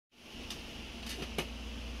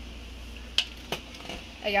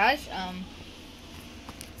Hey guys, I'm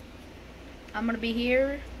gonna be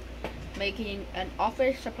here making an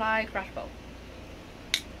office supply crossbow.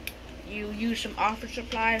 You use some office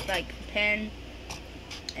supplies like pen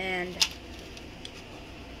and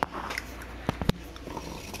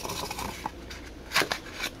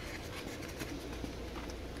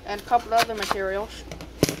a couple other materials.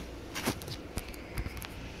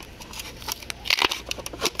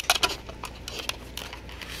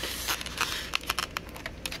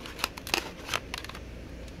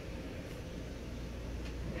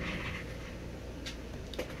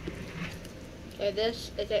 Okay, this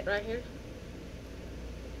is it right here.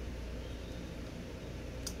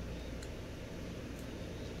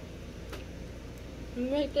 You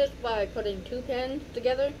make this by putting two pens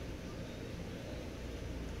together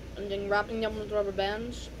and then wrapping them with rubber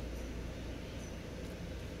bands.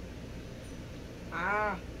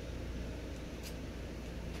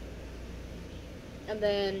 And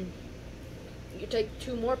then you take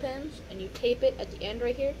two more pens and you tape it at the end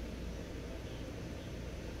right here.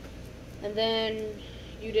 And then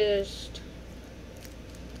you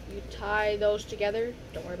tie those together.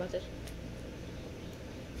 Don't worry about this.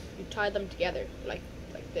 You tie them together like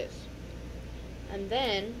this. And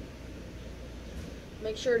then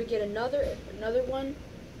make sure to get another one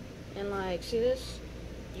and see this.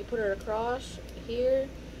 You put it across here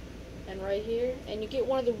and right here, and you get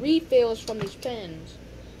one of the refills from these pens.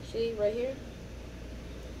 See right here?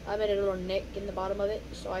 I made a little nick in the bottom of it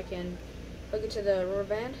so I can hook it to the rubber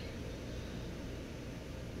band.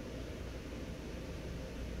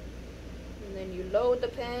 And then you load the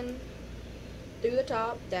pen through the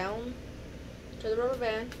top, down to the rubber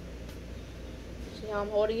band. See how I'm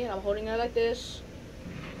holding it? I'm holding it like this.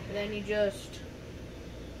 And then you just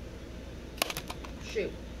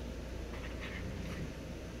shoot.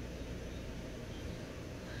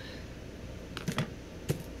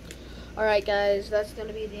 Alright guys, that's going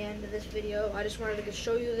to be the end of this video. I just wanted to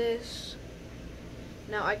show you this.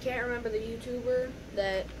 Now I can't remember the YouTuber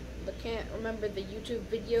that YouTube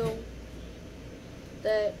video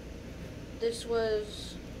that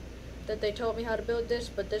they told me how to build this,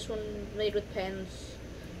 but this one made with pens.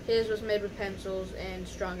 His was made with pencils and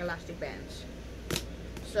strong elastic bands.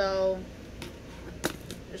 So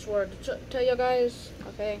just wanted to tell you guys,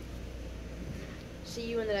 okay? See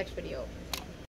you in the next video.